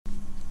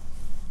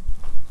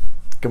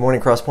Good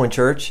morning, Crosspoint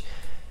Church.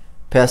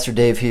 Pastor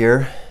Dave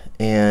here,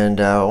 and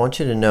I want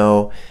you to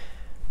know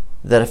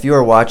that if you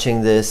are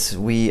watching this,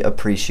 we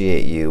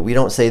appreciate you. We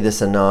don't say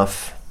this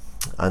enough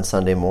on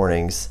Sunday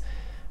mornings,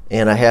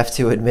 and I have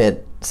to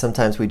admit,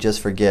 sometimes we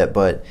just forget,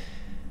 but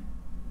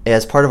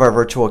as part of our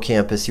virtual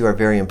campus, you are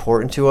very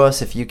important to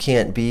us. If you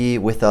can't be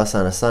with us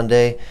on a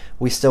Sunday,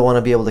 we still want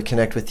to be able to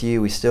connect with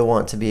you. We still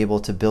want to be able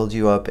to build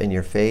you up in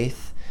your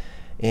faith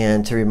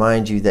and to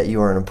remind you that you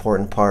are an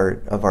important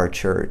part of our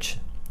church.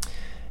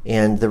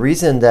 And the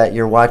reason that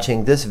you're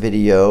watching this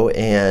video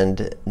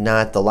and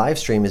not the live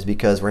stream is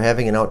because we're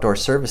having an outdoor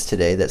service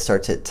today that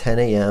starts at 10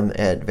 a.m.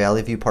 at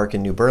Valley View Park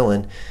in New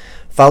Berlin,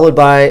 followed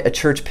by a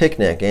church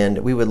picnic. And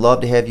we would love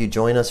to have you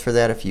join us for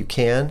that if you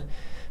can.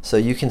 So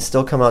you can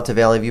still come out to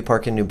Valley View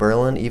Park in New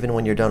Berlin even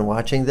when you're done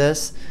watching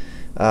this.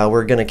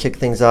 We're going to kick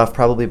things off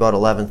probably about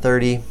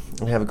 11:30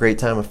 and have a great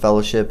time of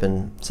fellowship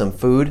and some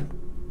food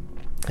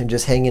and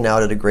just hanging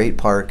out at a great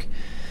park.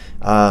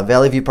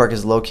 Valley View Park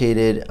is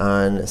located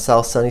on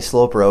South Sunny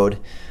Slope Road,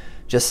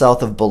 just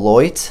south of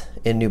Beloit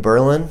in New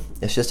Berlin.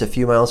 It's just a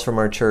few miles from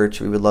our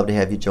church. We would love to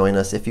have you join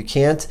us. If you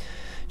can't,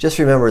 just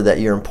remember that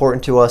you're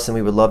important to us and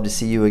we would love to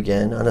see you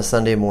again on a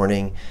Sunday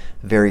morning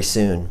very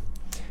soon.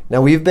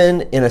 Now, we've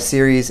been in a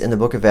series in the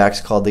book of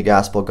Acts called The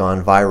Gospel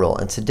Gone Viral,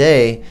 and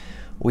today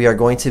we are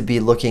going to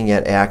be looking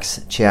at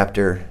Acts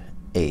chapter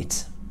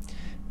 8.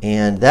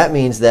 And that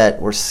means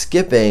that we're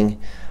skipping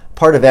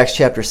part of Acts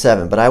chapter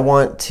 7, but I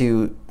want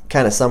to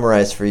kind of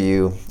summarize for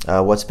you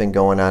what's been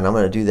going on. I'm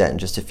going to do that in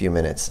just a few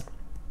minutes.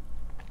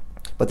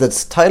 But the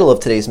title of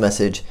today's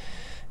message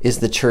is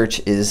The Church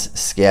is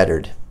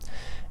Scattered.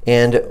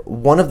 And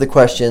one of the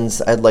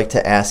questions I'd like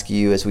to ask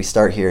you as we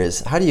start here is,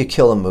 how do you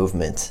kill a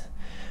movement?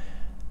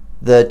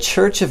 The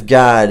Church of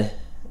God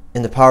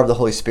in the power of the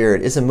Holy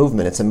Spirit is a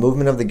movement. It's a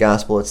movement of the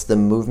gospel. It's the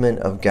movement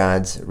of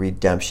God's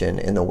redemption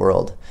in the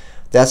world.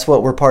 That's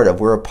what we're part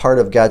of. We're a part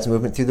of God's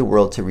movement through the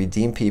world to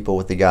redeem people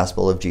with the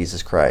gospel of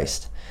Jesus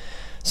Christ.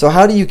 So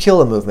how do you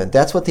kill a movement?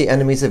 That's what the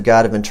enemies of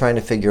God have been trying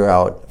to figure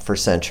out for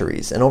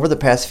centuries. And over the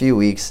past few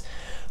weeks,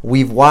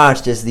 we've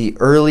watched as the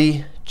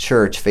early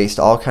church faced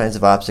all kinds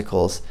of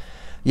obstacles,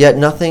 yet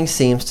nothing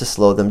seems to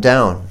slow them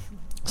down.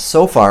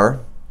 So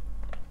far,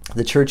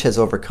 the church has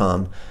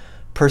overcome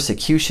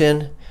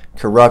persecution,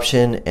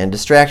 corruption, and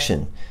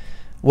distraction.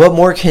 What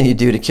more can you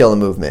do to kill a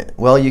movement?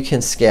 Well, you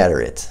can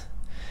scatter it.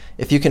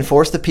 If you can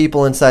force the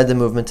people inside the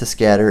movement to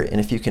scatter,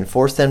 and if you can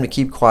force them to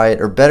keep quiet,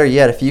 or better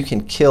yet, if you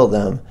can kill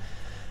them,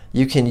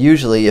 you can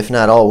usually, if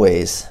not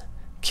always,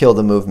 kill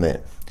the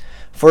movement.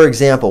 For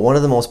example, one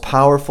of the most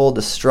powerful,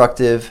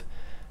 destructive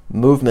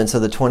movements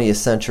of the 20th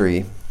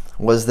century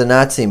was the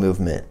Nazi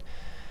movement.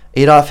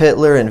 Adolf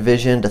Hitler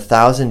envisioned a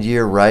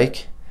 1,000-year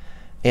Reich,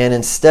 and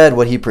instead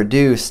what he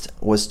produced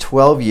was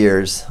 12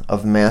 years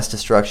of mass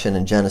destruction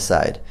and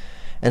genocide.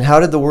 And how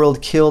did the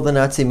world kill the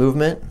Nazi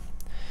movement?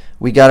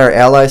 We got our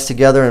allies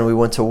together and we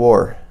went to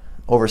war.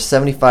 Over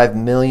 75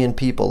 million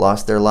people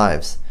lost their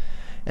lives.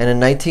 And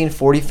in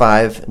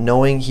 1945,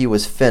 knowing he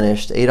was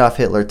finished, Adolf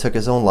Hitler took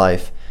his own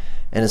life,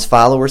 and his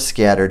followers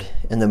scattered,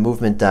 and the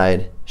movement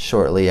died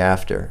shortly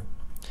after.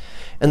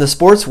 In the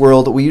sports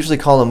world, we usually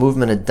call a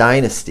movement a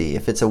dynasty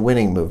if it's a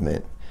winning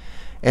movement.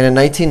 And in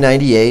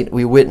 1998,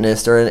 we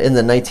witnessed, or in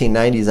the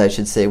 1990s, I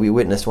should say, we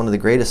witnessed one of the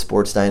greatest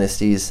sports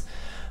dynasties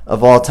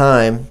of all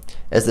time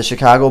as the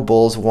Chicago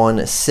Bulls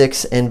won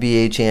 6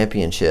 NBA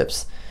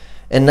championships.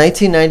 In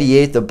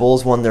 1998, the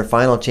Bulls won their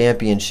final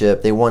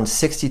championship. They won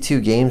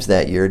 62 games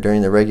that year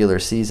during the regular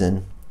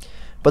season.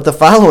 But the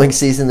following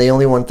season, they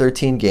only won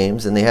 13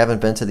 games, and they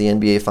haven't been to the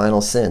NBA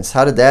Finals since.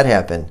 How did that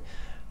happen?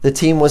 The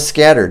team was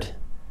scattered.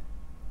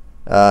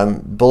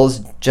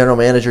 Bulls general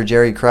manager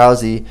Jerry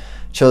Krause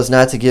chose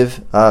not to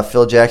give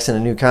Phil Jackson a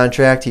new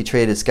contract. He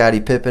traded Scottie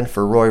Pippen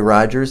for Roy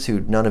Rogers, who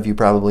none of you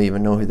probably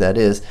even know who that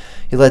is.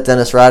 He let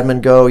Dennis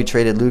Rodman go. He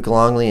traded Luke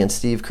Longley and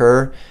Steve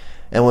Kerr.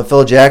 And when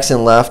Phil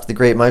Jackson left, the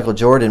great Michael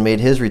Jordan made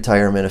his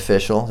retirement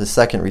official, his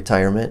second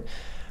retirement.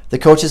 The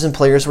coaches and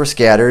players were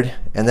scattered,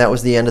 and that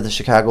was the end of the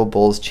Chicago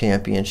Bulls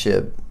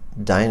championship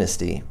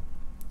dynasty.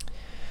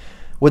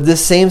 Would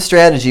this same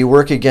strategy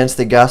work against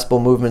the gospel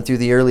movement through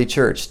the early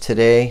church?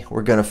 Today,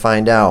 we're going to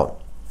find out.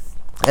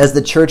 As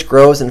the church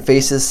grows and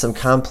faces some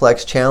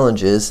complex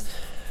challenges,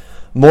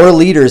 more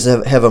leaders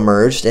have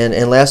emerged.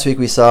 And last week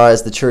we saw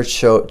as the church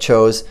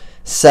chose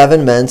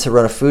 7 men to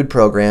run a food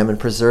program and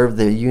preserve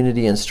the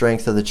unity and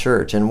strength of the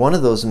church. And one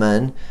of those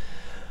men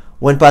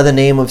went by the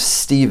name of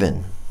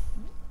Stephen.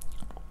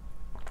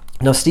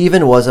 Now,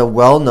 Stephen was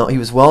well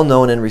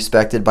known and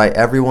respected by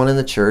everyone in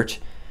the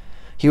church.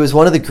 He was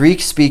one of the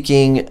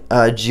Greek-speaking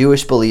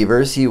Jewish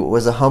believers. He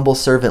was a humble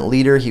servant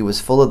leader. He was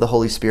full of the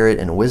Holy Spirit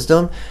and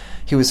wisdom.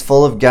 He was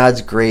full of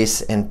God's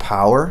grace and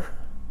power.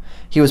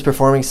 He was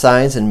performing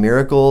signs and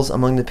miracles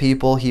among the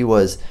people. He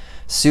was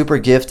super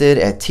gifted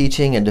at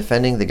teaching and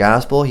defending the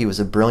gospel. He was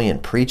a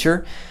brilliant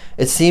preacher.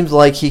 It seemed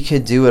like he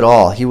could do it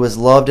all. He was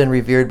loved and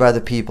revered by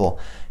the people.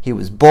 He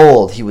was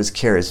bold. He was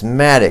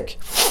charismatic.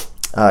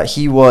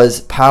 He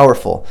was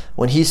powerful.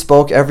 When he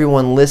spoke,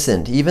 everyone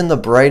listened. Even the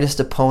brightest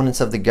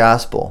opponents of the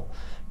gospel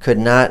could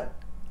not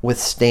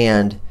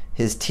withstand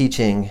his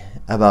teaching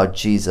about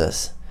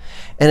Jesus.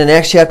 And in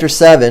Acts chapter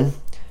 7,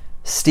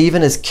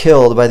 Stephen is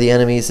killed by the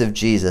enemies of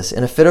Jesus.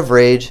 In a fit of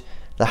rage,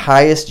 the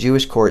highest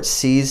Jewish court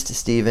seized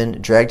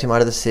Stephen, dragged him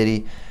out of the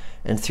city,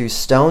 and threw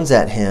stones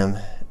at him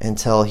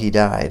until he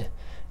died.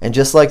 And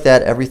just like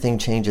that, everything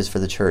changes for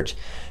the church.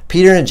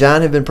 Peter and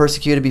John had been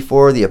persecuted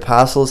before. The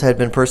apostles had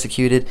been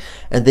persecuted,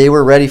 and they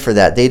were ready for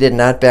that. They did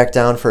not back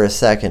down for a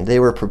second. They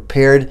were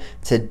prepared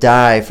to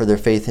die for their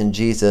faith in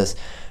Jesus.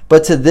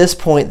 But to this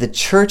point, the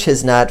church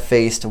has not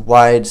faced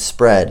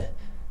widespread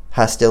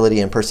hostility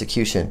and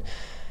persecution.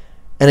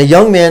 And a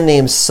young man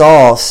named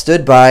Saul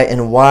stood by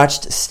and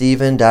watched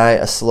Stephen die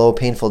a slow,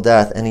 painful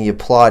death, and he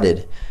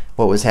applauded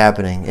what was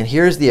happening. And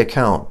here's the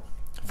account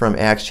from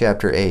Acts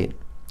chapter 8,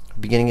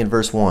 beginning in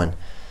verse 1.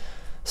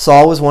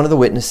 Saul was one of the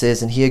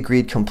witnesses, and he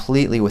agreed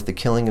completely with the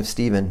killing of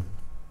Stephen.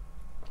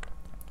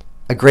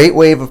 A great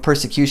wave of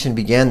persecution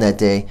began that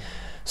day,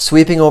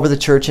 sweeping over the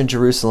church in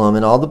Jerusalem,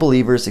 and all the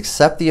believers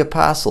except the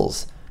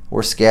apostles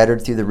were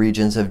scattered through the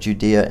regions of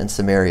Judea and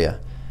Samaria.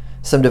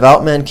 Some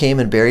devout men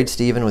came and buried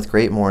Stephen with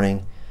great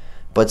mourning,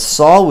 but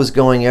Saul was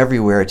going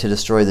everywhere to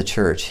destroy the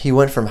church. He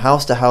went from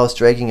house to house,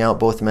 dragging out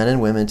both men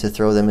and women to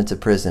throw them into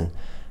prison.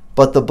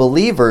 But the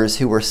believers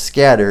who were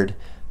scattered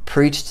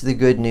preached the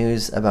good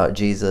news about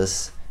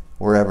Jesus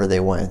wherever they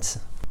went.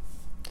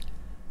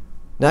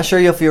 Not sure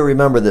if you'll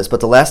remember this,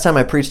 but the last time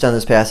I preached on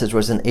this passage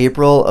was in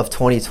April of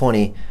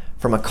 2020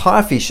 from a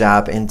coffee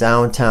shop in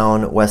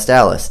downtown West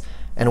Allis.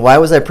 And why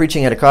was I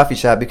preaching at a coffee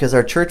shop? Because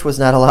our church was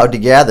not allowed to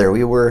gather.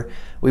 We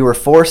were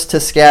forced to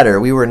scatter.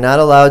 We were not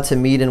allowed to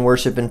meet and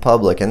worship in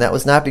public. And that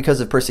was not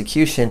because of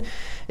persecution.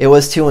 It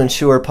was to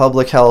ensure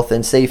public health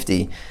and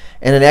safety.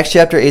 And in Acts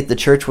chapter 8, the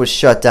church was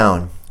shut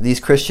down. These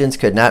Christians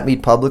could not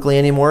meet publicly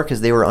anymore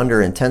because they were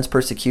under intense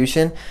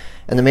persecution.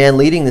 And the man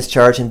leading this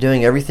charge and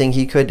doing everything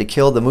he could to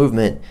kill the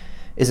movement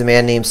is a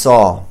man named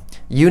Saul.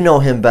 You know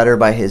him better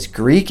by his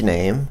Greek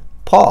name,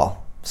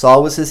 Paul.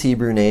 Saul was his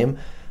Hebrew name.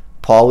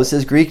 Paul was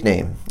his Greek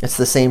name. It's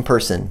the same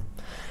person.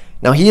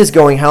 Now he is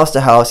going house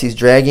to house. He's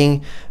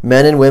dragging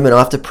men and women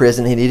off to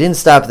prison, and he didn't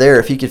stop there.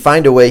 If he could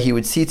find a way, he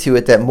would see to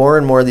it that more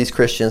and more of these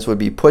Christians would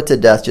be put to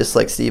death, just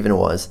like Stephen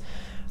was.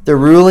 The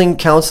ruling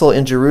council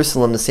in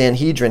Jerusalem, the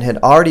Sanhedrin, had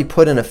already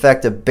put in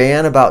effect a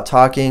ban on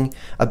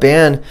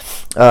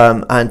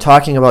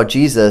talking about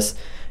Jesus,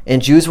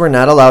 and Jews were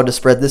not allowed to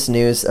spread this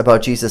news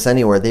about Jesus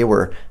anywhere. They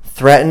were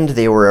threatened,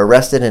 they were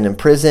arrested and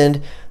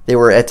imprisoned, they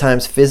were at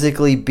times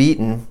physically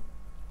beaten.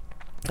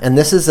 And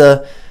this is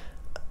a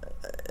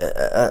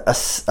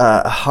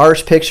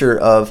harsh picture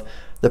of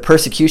the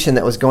persecution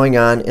that was going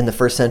on in the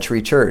first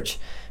century church.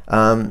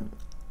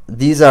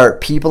 These are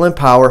people in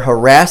power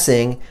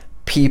harassing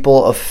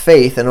people of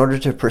faith in order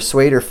to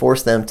persuade or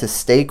force them to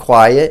stay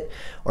quiet,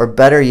 or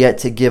better yet,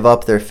 to give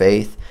up their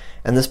faith.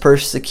 And this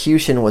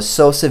persecution was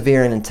so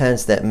severe and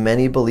intense that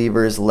many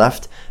believers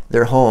left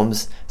their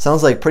homes.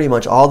 Sounds like pretty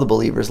much all the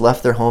believers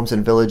left their homes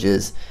and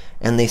villages,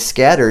 and they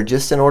scattered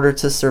just in order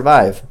to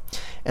survive.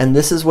 And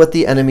this is what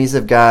the enemies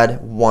of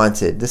God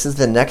wanted. This is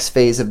the next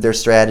phase of their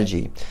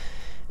strategy.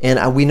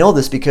 And we know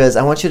this because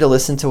I want you to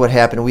listen to what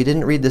happened. We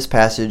didn't read this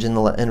passage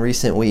in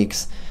recent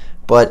weeks,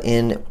 but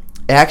in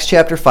Acts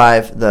chapter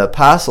 5, the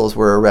apostles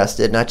were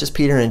arrested, not just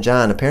Peter and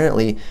John.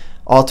 Apparently,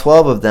 all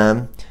 12 of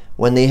them,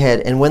 when they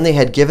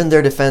had given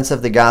their defense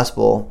of the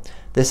gospel,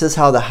 this is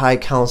how the high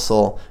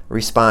council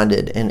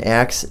responded. In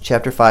Acts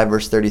chapter 5,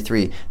 verse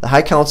 33, the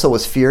high council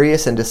was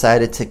furious and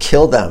decided to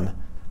kill them.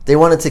 They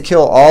wanted to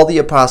kill all the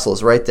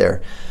apostles right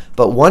there.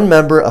 But one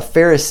member, a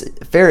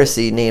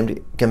Pharisee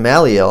named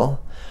Gamaliel,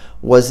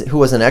 who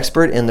was an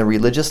expert in the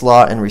religious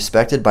law and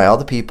respected by all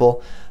the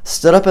people,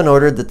 stood up and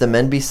ordered that the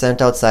men be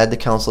sent outside the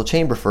council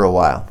chamber for a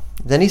while.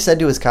 Then he said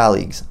to his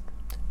colleagues,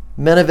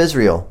 "Men of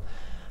Israel,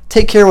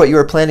 take care what you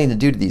are planning to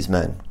do to these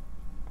men.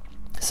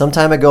 Some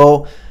time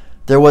ago,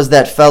 there was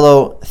that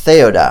fellow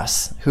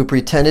Theudas who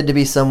pretended to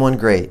be someone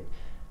great.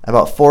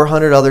 About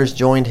 400 others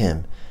joined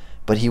him,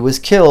 but he was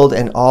killed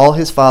and all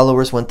his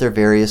followers went their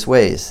various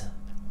ways.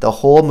 The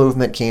whole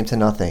movement came to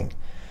nothing.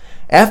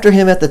 After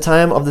him at the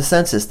time of the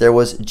census, there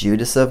was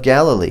Judas of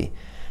Galilee.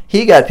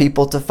 He got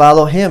people to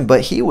follow him,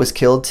 but he was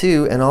killed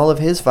too, and all of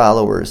his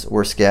followers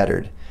were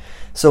scattered.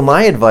 So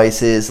my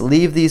advice is,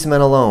 leave these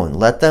men alone.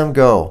 Let them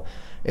go.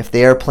 If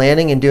they are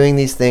planning and doing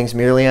these things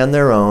merely on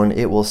their own,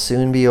 it will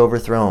soon be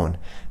overthrown.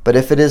 But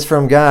if it is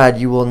from God,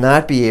 you will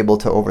not be able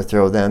to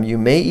overthrow them. You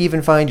may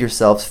even find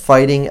yourselves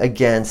fighting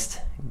against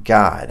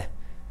God."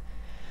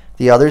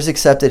 The others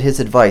accepted his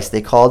advice.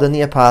 They called in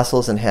the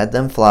apostles and had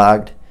them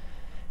flogged.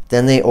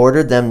 Then they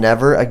ordered them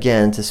never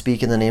again to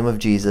speak in the name of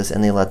Jesus,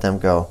 and they let them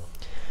go.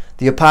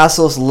 The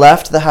apostles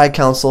left the high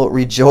council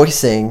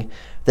rejoicing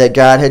that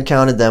God had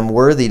counted them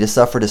worthy to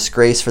suffer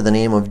disgrace for the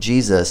name of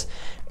Jesus.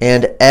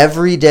 And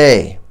every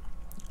day,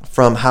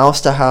 from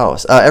house to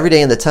house, every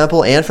day in the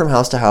temple and from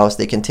house to house,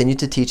 they continued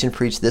to teach and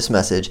preach this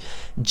message: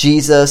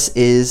 Jesus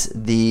is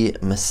the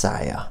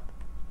Messiah.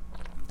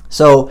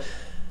 So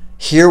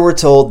here we're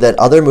told that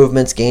other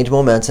movements gained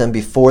momentum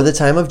before the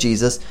time of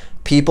Jesus.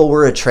 People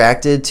were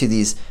attracted to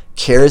these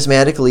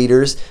charismatic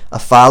leaders. A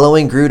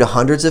following grew to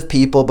hundreds of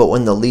people, but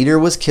when the leader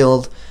was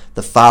killed,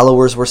 the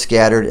followers were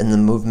scattered and the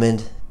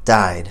movement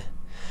died.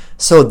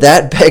 So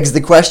that begs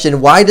the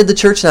question, why did the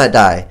church not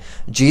die?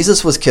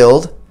 Jesus was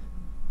killed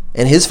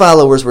and his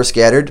followers were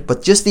scattered,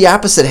 but just the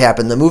opposite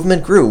happened. The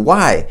movement grew.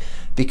 Why?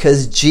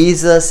 Because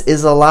Jesus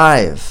is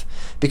alive.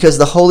 Because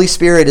the Holy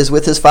Spirit is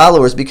with his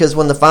followers. Because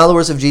when the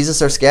followers of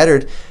Jesus are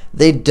scattered,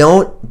 they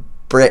don't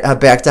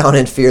back down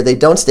in fear. They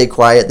don't stay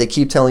quiet. They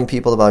keep telling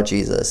people about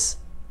Jesus.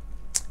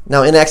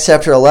 Now in Acts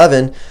chapter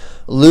 11,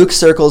 Luke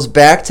circles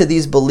back to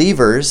these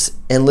believers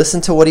and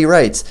listen to what he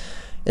writes.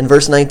 In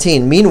verse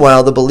 19,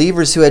 meanwhile, the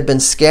believers who had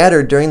been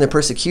scattered during the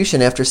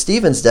persecution after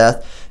Stephen's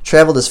death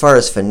traveled as far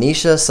as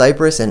Phoenicia,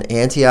 Cyprus, and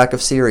Antioch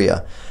of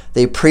Syria.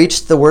 They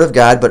preached the word of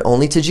God, but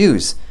only to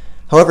Jews.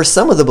 However,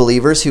 some of the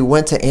believers who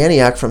went to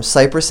Antioch from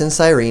Cyprus and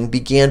Cyrene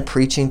began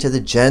preaching to the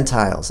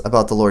Gentiles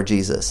about the Lord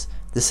Jesus.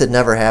 This had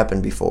never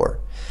happened before.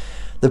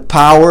 The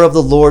power of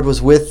the Lord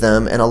was with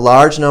them, and a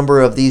large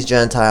number of these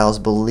Gentiles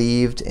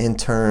believed and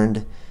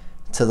turned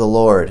to the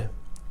Lord.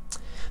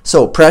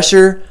 So,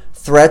 pressure,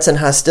 threats, and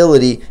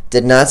hostility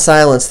did not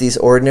silence these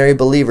ordinary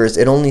believers.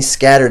 It only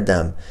scattered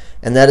them.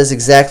 And that is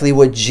exactly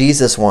what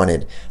Jesus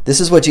wanted.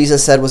 This is what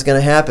Jesus said was going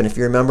to happen. If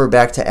you remember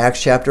back to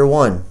Acts chapter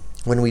 1,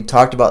 when we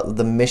talked about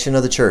the mission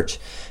of the church,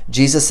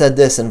 Jesus said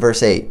this in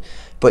verse 8,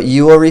 "But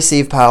you will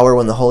receive power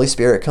when the Holy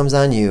Spirit comes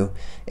on you,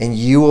 and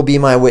you will be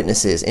my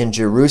witnesses in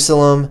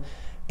Jerusalem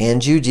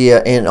and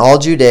Judea, and all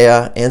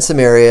Judea and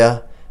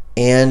Samaria,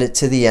 and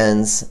to the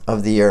ends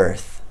of the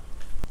earth."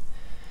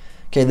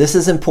 Okay, this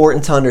is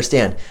important to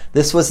understand.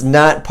 This was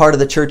not part of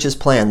the church's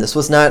plan. This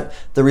was not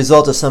the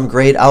result of some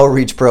great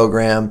outreach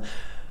program.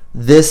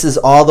 This is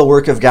all the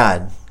work of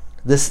God.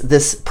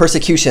 This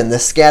persecution,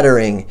 this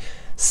scattering,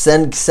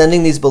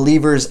 sending these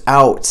believers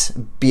out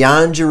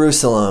beyond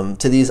Jerusalem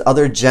to these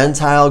other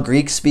Gentile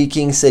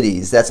Greek-speaking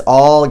cities. That's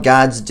all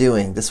God's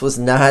doing. This was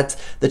not,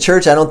 the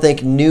church I don't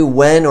think knew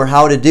when or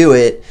how to do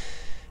it,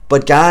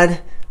 but God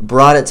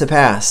brought it to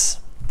pass.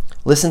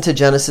 Listen to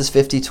Genesis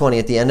 50:20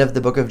 at the end of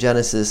the book of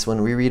Genesis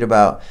when we read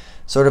about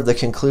sort of the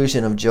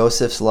conclusion of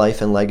Joseph's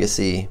life and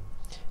legacy.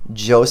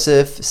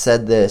 Joseph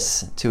said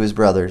this to his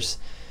brothers,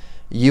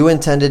 "You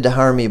intended to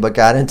harm me, but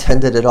God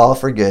intended it all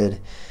for good.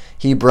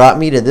 He brought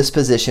me to this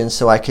position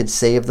so I could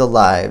save the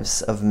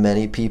lives of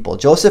many people."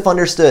 Joseph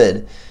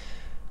understood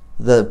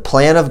the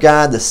plan of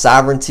God, the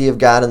sovereignty of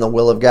God, and the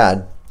will of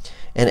God.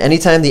 And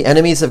anytime the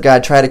enemies of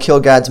God try to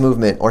kill God's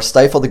movement or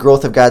stifle the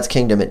growth of God's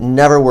kingdom, it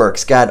never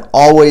works. God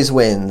always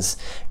wins.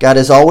 God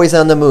is always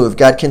on the move.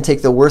 God can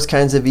take the worst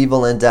kinds of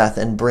evil and death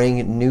and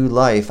bring new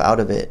life out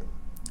of it.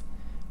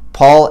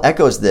 Paul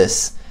echoes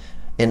this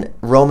in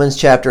Romans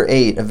chapter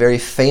 8, a very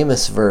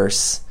famous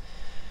verse,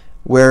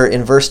 where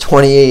in verse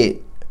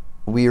 28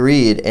 we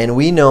read, "And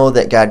we know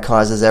that God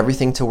causes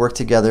everything to work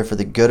together for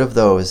the good of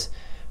those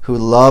who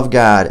love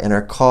God and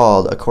are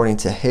called according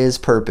to his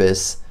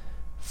purpose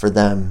for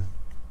them."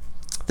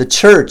 The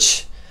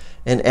church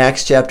in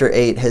Acts chapter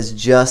 8 has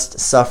just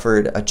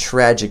suffered a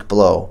tragic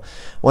blow.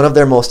 One of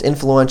their most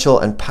influential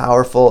and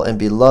powerful and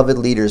beloved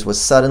leaders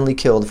was suddenly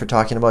killed for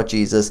talking about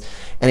Jesus,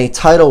 and a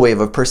tidal wave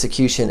of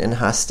persecution and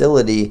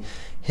hostility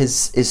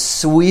is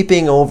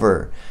sweeping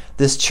over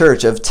this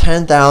church of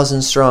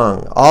 10,000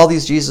 strong. All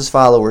these Jesus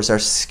followers are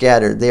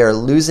scattered. They are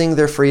losing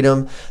their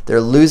freedom.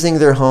 They're losing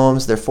their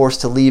homes. They're forced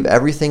to leave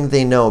everything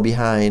they know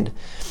behind.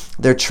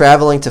 They're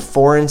traveling to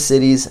foreign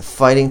cities,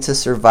 fighting to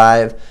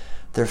survive.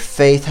 Their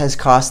faith has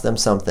cost them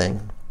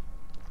something.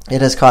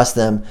 It has cost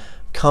them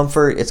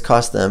comfort. It's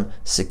cost them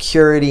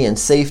security and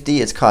safety.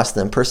 It's cost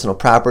them personal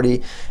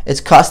property. It's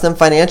cost them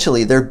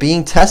financially. They're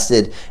being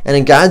tested. And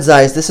in God's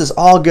eyes, this is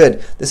all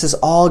good. This is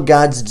all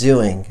God's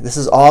doing. This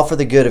is all for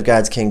the good of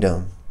God's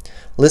kingdom.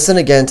 Listen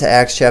again to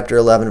Acts chapter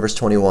 11, verse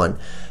 21.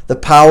 "The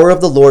power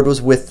of the Lord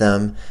was with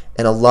them,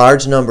 and a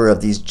large number of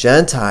these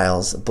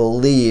Gentiles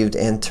believed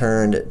and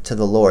turned to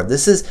the Lord."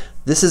 This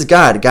is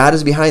God. God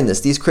is behind this.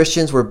 These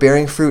Christians were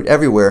bearing fruit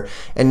everywhere,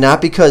 and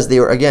not because they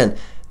were, again,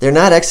 they're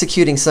not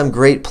executing some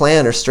great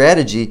plan or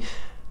strategy.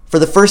 For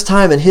the first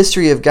time in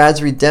history of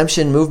God's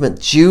redemption movement,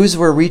 Jews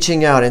were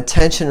reaching out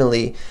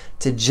intentionally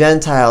to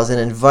Gentiles and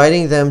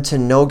inviting them to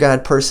know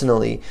God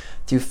personally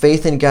through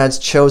faith in God's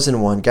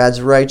chosen one,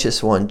 God's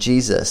righteous one,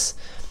 Jesus.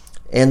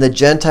 And the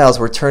Gentiles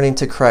were turning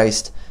to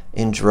Christ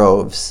in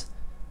droves.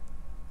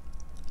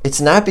 It's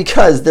not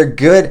because they're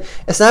good.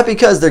 It's not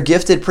because they're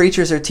gifted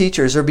preachers or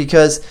teachers or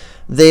because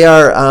they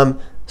are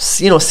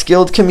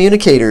skilled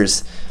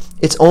communicators.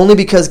 It's only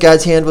because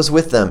God's hand was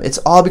with them. It's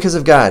all because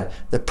of God.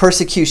 The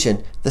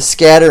persecution, the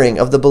scattering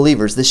of the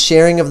believers, the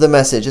sharing of the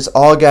message, it's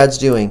all God's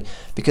doing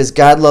because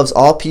God loves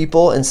all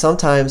people, and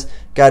sometimes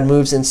God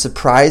moves in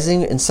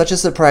such a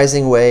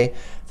surprising way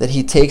that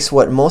he takes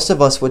what most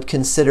of us would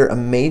consider a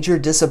major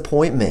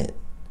disappointment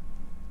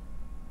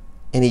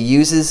and he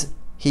uses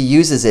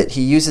it.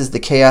 He uses the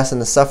chaos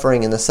and the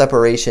suffering and the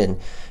separation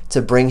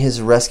to bring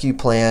his rescue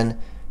plan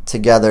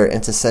together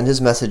and to send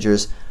his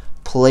messengers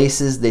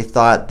places they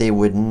thought they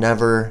would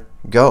never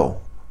go.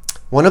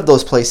 One of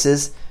those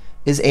places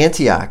is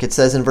Antioch. It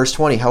says in verse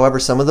 20, however,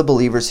 some of the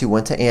believers who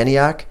went to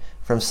Antioch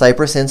from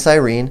Cyprus and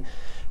Cyrene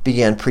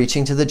began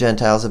preaching to the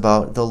Gentiles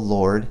about the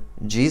Lord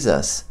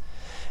Jesus.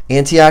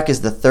 Antioch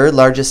is the third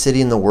largest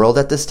city in the world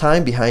at this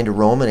time, behind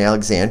Rome and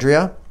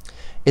Alexandria.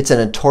 It's a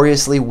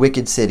notoriously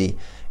wicked city.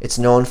 It's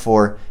known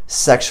for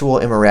sexual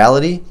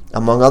immorality,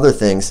 among other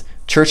things.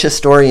 Church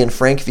historian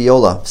Frank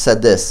Viola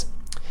said this: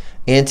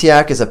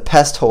 Antioch is a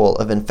pest hole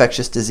of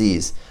infectious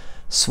disease.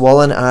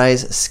 Swollen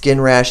eyes, skin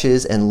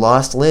rashes, and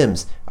lost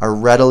limbs are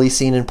readily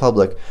seen in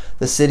public.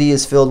 The city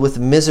is filled with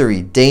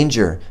misery,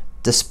 danger,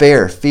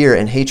 despair, fear,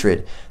 and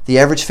hatred. The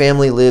average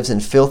family lives in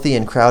filthy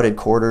and crowded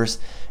quarters.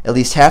 At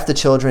least half the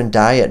children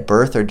die at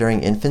birth or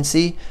during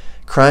infancy.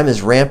 Crime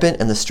is rampant,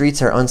 and the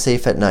streets are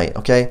unsafe at night.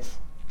 Okay?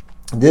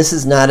 This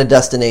is not a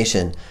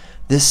destination.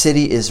 This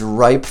city is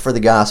ripe for the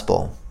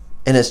gospel,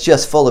 and it's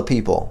just full of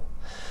people.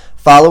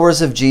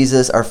 Followers of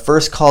Jesus are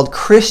first called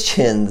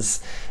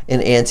Christians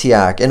in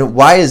Antioch. And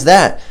why is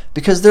that?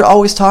 Because they're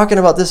always talking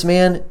about this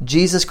man,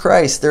 Jesus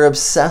Christ. They're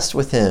obsessed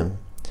with him.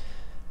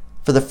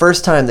 For the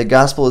first time, the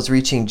gospel is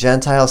reaching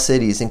Gentile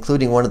cities,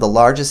 including one of the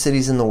largest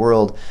cities in the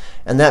world.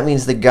 And that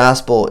means the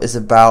gospel is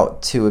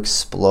about to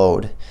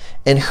explode.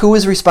 And who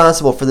is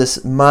responsible for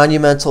this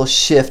monumental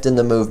shift in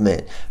the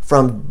movement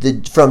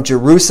from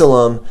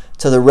Jerusalem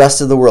to the rest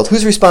of the world?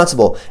 Who's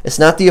responsible? It's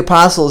not the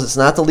apostles. It's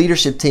not the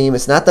leadership team.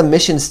 It's not the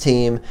missions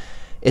team.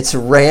 It's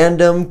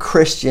random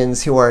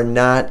Christians who are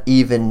not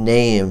even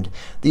named.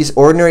 These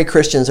ordinary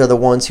Christians are the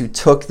ones who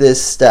took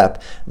this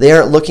step. They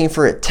aren't looking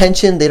for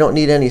attention. They don't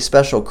need any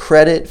special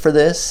credit for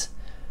this.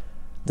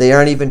 They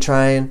aren't even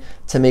trying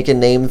to make a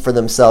name for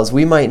themselves.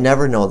 We might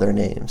never know their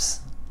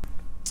names.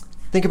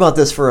 Think about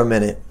this for a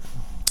minute.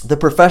 The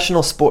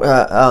professional sport,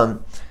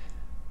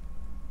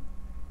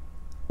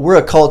 we're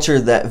a culture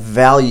that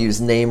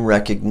values name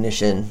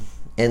recognition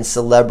and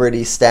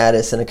celebrity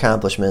status and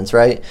accomplishments,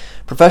 right?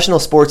 Professional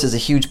sports is a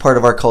huge part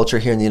of our culture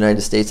here in the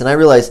United States, and I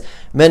realize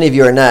many of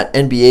you are not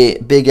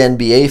big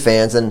NBA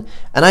fans, and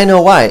I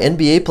know why.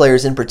 NBA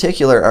players in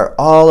particular are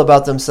all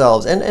about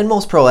themselves, and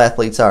most pro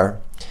athletes are.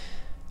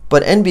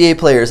 But NBA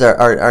players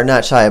are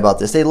not shy about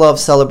this. They love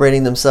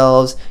celebrating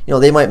themselves. You know,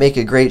 they might make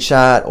a great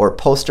shot or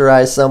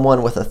posterize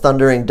someone with a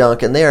thundering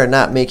dunk, and they are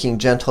not making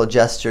gentle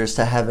gestures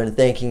to heaven,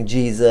 thanking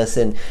Jesus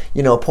and,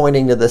 you know,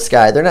 pointing to the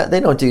sky.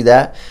 They don't do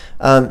that.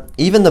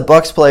 Even the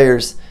Bucks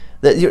players,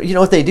 you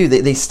know what they do?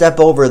 They step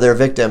over their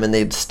victim and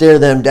they stare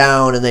them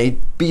down and they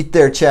beat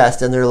their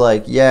chest and they're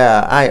like,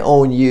 "Yeah, I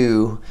own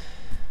you."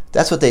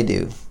 That's what they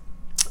do.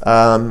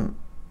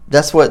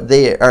 That's what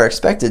they are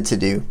expected to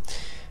do.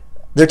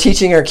 They're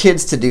teaching our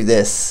kids to do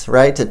this,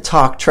 right? To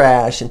talk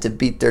trash and to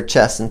beat their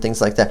chests and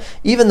things like that.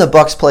 Even the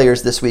Bucks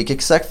players this week,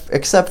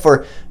 except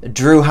for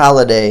Drew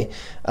Holiday,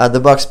 the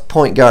Bucks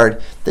point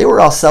guard, they were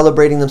all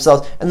celebrating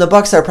themselves. And the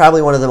Bucks are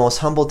probably one of the most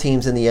humble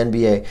teams in the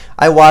NBA.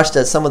 I watched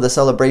at some of the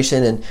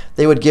celebration, and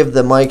they would give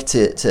the mic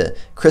to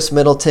Chris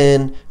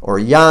Middleton or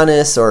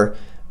Giannis or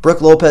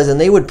Brook Lopez,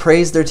 and they would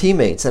praise their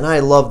teammates. And I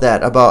love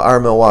that about our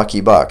Milwaukee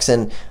Bucks.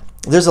 And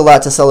there's a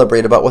lot to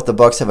celebrate about what the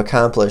Bucks have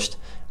accomplished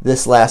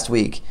this last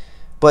week.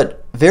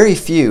 But very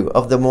few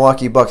of the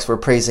Milwaukee Bucks were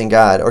praising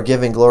God or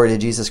giving glory to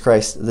Jesus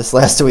Christ this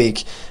last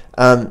week.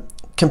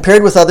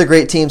 Compared with other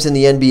great teams in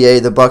the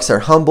NBA, the Bucks are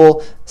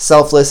humble,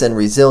 selfless, and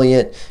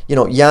resilient. You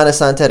know,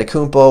 Giannis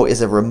Antetokounmpo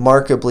is a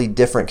remarkably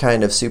different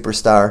kind of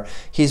superstar.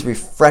 He's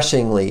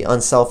refreshingly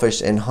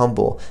unselfish and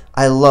humble.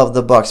 I love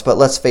the Bucks, but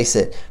let's face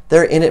it,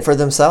 they're in it for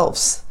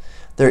themselves.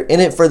 They're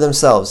in it for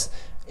themselves,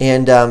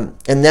 and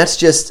that's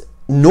just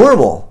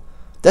normal.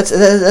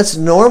 That's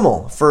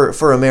normal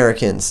for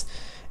Americans.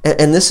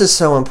 And this is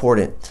so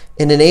important.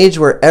 In an age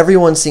where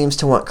everyone seems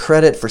to want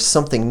credit for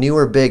something new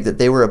or big that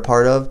they were a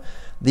part of,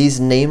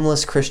 these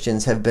nameless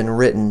Christians have been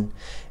written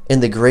in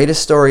the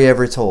greatest story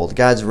ever told,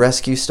 God's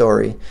rescue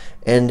story,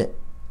 and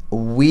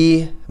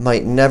we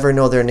might never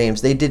know their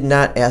names. They did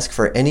not ask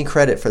for any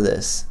credit for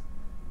this.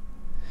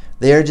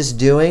 They are just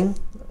doing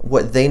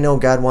what they know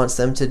God wants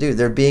them to do.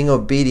 They're being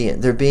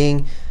obedient. They're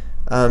being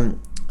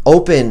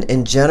open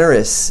and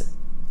generous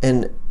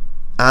and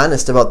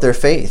honest about their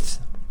faith.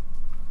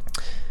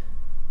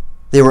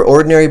 They were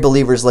ordinary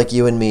believers like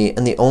you and me,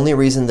 and the only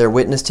reason their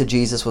witness to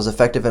Jesus was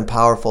effective and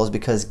powerful is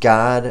because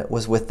God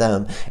was with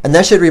them. And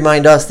that should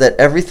remind us that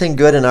everything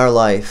good in our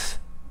life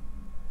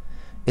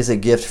is a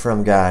gift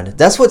from God.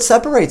 That's what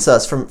separates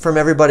us from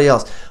everybody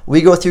else.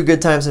 We go through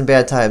good times and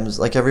bad times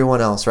like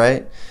everyone else,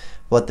 right?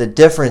 But the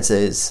difference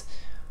is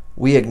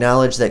we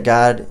acknowledge that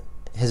God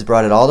has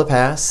brought it all to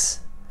pass,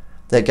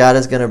 that God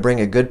is going to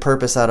bring a good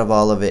purpose out of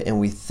all of it, and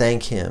we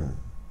thank Him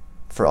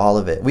for all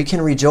of it. We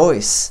can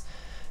rejoice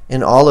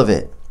in all of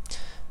it.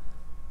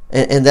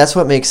 And that's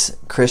what makes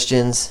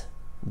Christians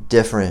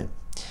different.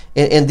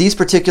 And these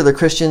particular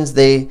Christians,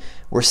 they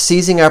were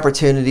seizing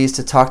opportunities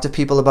to talk to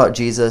people about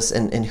Jesus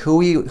and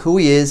who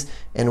he is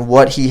and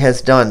what He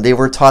has done. They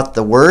were taught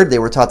the Word, they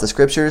were taught the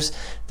Scriptures,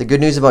 the good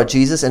news about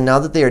Jesus, and now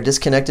that they are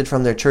disconnected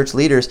from their church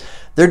leaders,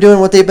 they're doing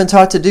what they've been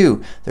taught to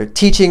do. They're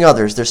teaching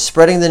others. They're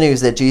spreading the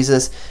news that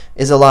Jesus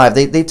is alive.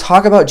 They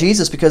talk about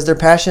Jesus because they're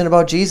passionate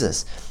about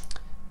Jesus.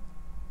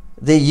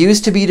 They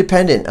used to be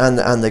dependent on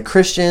the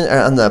Christian,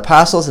 on the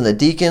apostles and the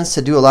deacons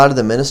to do a lot of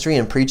the ministry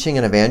and preaching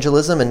and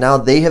evangelism, and now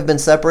they have been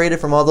separated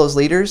from all those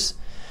leaders.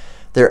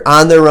 They're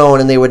on their own,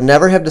 and they would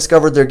never have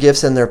discovered their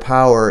gifts and their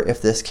power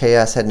if this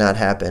chaos had not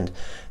happened.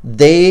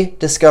 They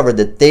discovered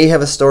that they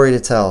have a story to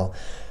tell.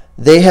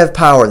 They have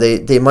power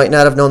they might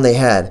not have known they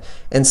had.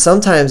 And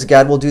sometimes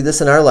God will do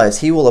this in our lives.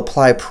 He will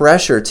apply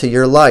pressure to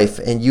your life,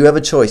 and you have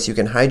a choice. You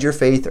can hide your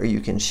faith or you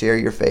can share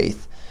your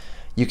faith.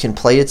 You can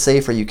play it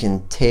safe or you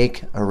can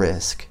take a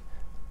risk.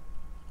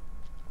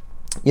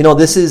 You know,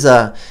 this is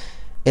an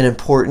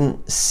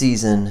important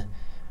season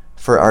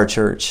for our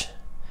church.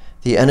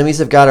 The enemies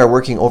of God are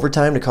working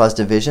overtime to cause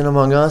division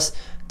among us,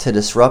 to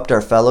disrupt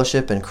our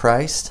fellowship in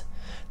Christ.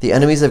 The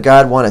enemies of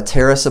God want to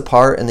tear us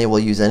apart, and they will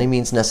use any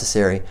means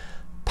necessary.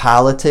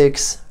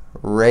 Politics,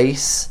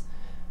 race,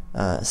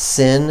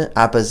 sin,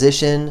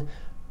 opposition,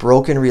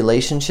 broken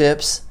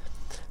relationships.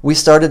 We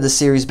started the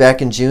series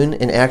back in June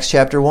in Acts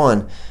chapter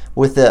 1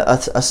 with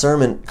a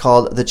sermon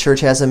called The Church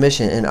Has a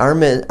Mission. And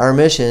our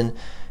mission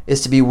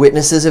is to be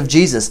witnesses of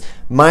Jesus.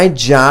 My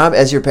job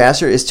as your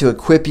pastor is to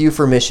equip you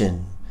for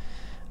mission.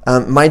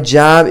 My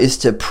job is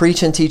to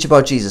preach and teach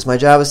about Jesus. My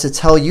job is to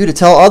tell you to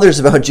tell others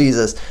about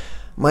Jesus.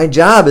 My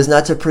job is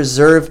not to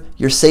preserve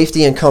your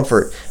safety and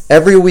comfort.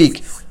 Every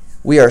week,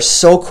 we are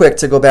so quick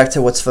to go back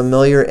to what's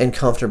familiar and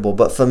comfortable,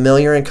 but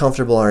familiar and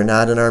comfortable are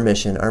not in our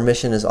mission. Our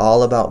mission is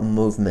all about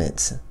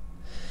movement.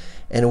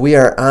 And we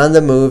are on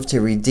the move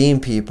to redeem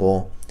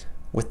people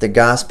with the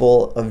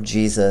gospel of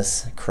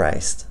Jesus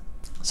Christ.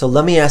 So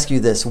let me ask you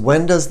this.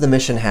 When does the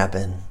mission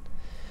happen?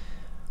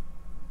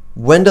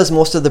 When does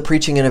most of the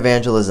preaching and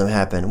evangelism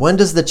happen? When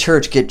does the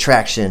church get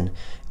traction?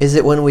 Is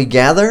it when we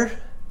gather?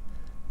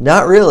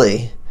 Not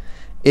really.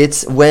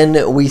 It's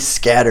when we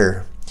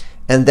scatter.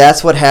 And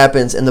that's what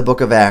happens in the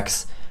book of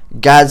Acts.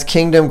 God's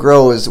kingdom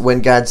grows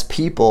when God's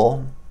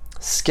people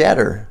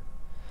scatter.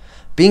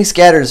 Being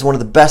scattered is one of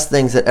the best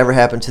things that ever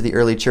happened to the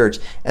early church.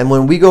 And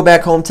when we go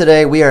back home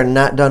today, we are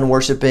not done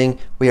worshiping.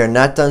 We are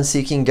not done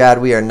seeking God.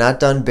 We are not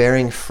done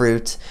bearing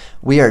fruit.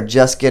 We are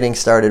just getting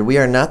started. We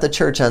are not the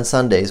church on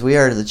Sundays. We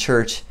are the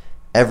church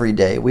every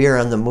day. We are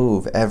on the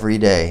move every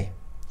day.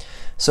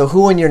 So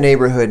who in your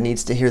neighborhood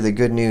needs to hear the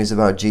good news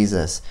about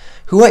Jesus?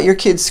 Who at your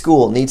kid's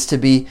school needs to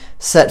be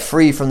set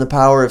free from the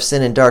power of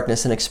sin and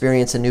darkness and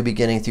experience a new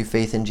beginning through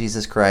faith in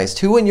Jesus Christ?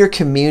 Who in your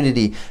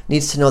community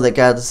needs to know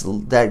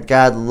that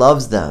God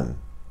loves them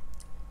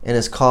and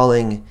is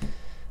calling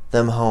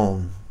them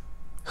home?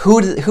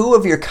 Who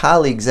of your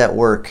colleagues at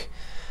work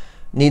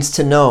needs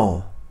to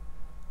know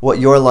what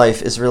your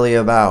life is really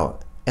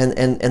about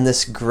and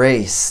this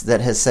grace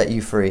that has set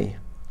you free?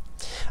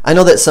 I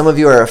know that some of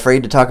you are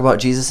afraid to talk about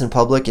Jesus in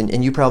public,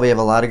 and you probably have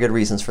a lot of good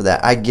reasons for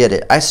that. I get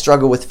it. I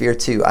struggle with fear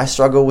too. I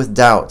struggle with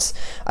doubts.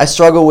 I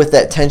struggle with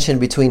that tension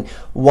between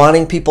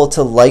wanting people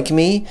to like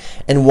me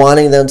and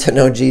wanting them to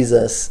know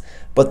Jesus.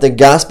 But the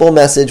gospel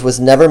message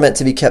was never meant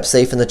to be kept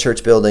safe in the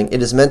church building.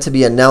 It is meant to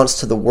be announced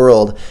to the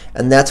world,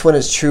 and that's when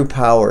its true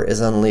power is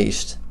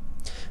unleashed.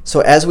 So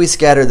as we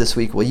scatter this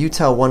week, will you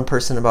tell one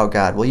person about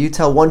God? Will you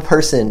tell one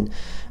person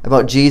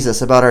about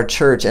Jesus, about our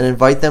church, and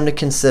invite them to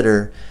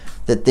consider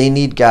that they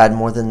need God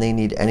more than they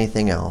need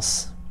anything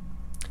else?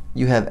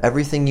 You have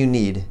everything you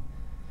need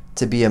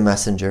to be a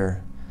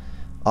messenger.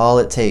 All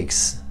it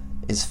takes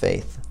is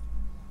faith.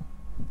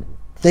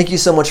 Thank you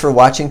so much for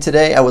watching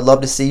today. I would love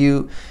to see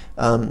you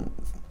at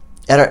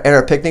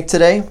our picnic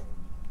today.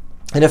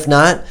 And if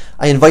not,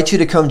 I invite you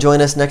to come join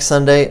us next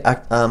Sunday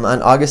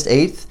on August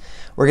 8th.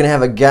 We're going to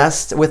have a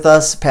guest with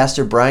us,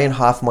 Pastor Brian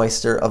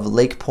Hoffmeister of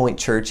Lake Point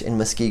Church in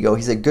Muskego.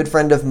 He's a good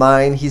friend of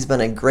mine. He's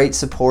been a great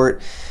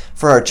support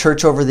for our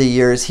church over the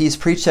years. He's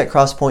preached at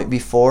Cross Point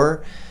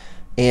before,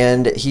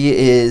 and he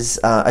is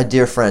a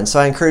dear friend. So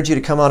I encourage you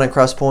to come out on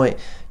Cross Point.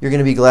 You're going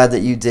to be glad that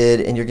you did,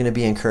 and you're going to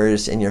be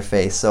encouraged in your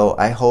faith. So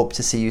I hope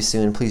to see you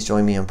soon. Please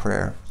join me in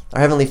prayer.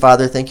 Our Heavenly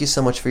Father, thank you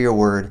so much for your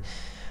word.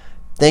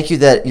 Thank you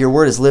that your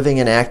word is living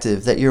and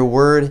active, that your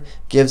word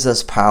gives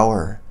us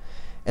power,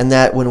 and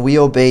that when we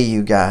obey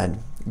you, God,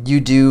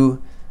 you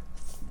do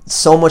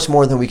so much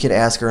more than we could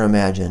ask or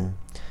imagine.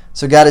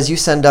 So God, as you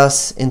send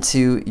us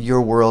into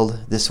your world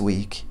this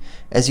week,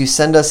 as you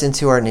send us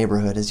into our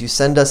neighborhood, as you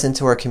send us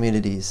into our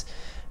communities,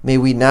 may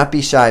we not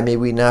be shy, may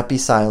we not be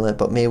silent,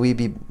 but may we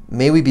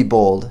be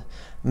bold,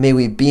 may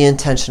we be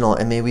intentional,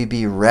 and may we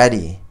be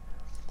ready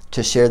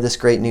to share this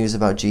great news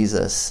about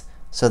Jesus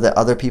so that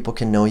other people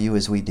can know you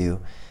as we do.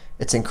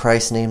 It's in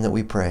Christ's name that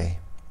we pray.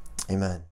 Amen.